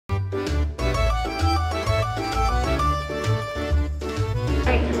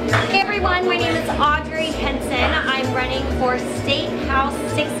everyone, my name is Audrey Henson. I'm running for State House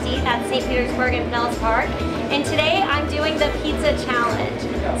 60, that's St. Petersburg and Pinellas Park. And today I'm doing the Pizza Challenge.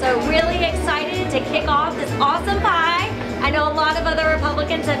 So really excited to kick off this awesome pie. I know a lot of other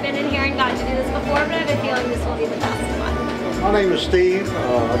Republicans have been in here and gotten to do this before, but I have a feeling this will be the best one. My name is Steve.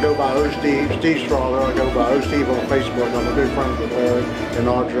 I go by Steve Strawler. I go by Steve on Facebook. I'm a good friend with Larry and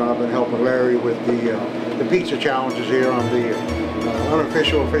Audrey. I've been helping Larry with the pizza challenges here. I'm the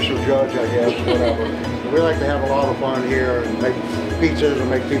unofficial official judge, I guess, whatever. We like to have a lot of fun here and make pizzas and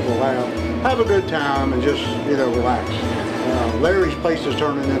make people laugh, have a good time, and just relax. Larry's place is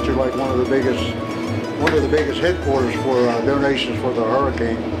turning into like one of the biggest headquarters for donations for the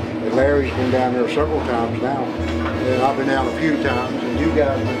hurricane. And Larry's been down there several times now. And I've been down a few times, and you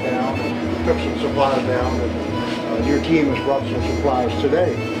guys went down and took some supplies down, and your team has brought some supplies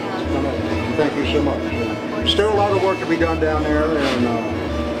today. Thank you so much. Still a lot of work to be done down there,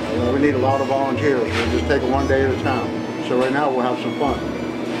 and we need a lot of volunteers. We'll just take it one day at a time. So right now we'll have some fun.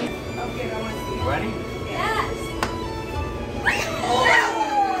 Ready? Yes!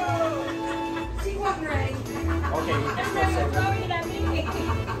 She wasn't ready. Okay. They're throwing it at me.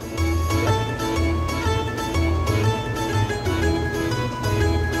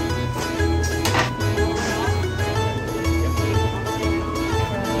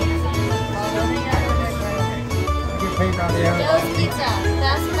 Joe's Pizza,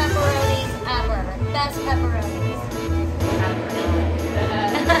 best pepperonis ever. Best pepperonis.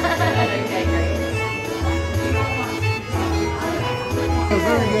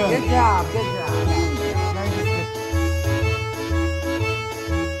 Very good. Good job. Good job.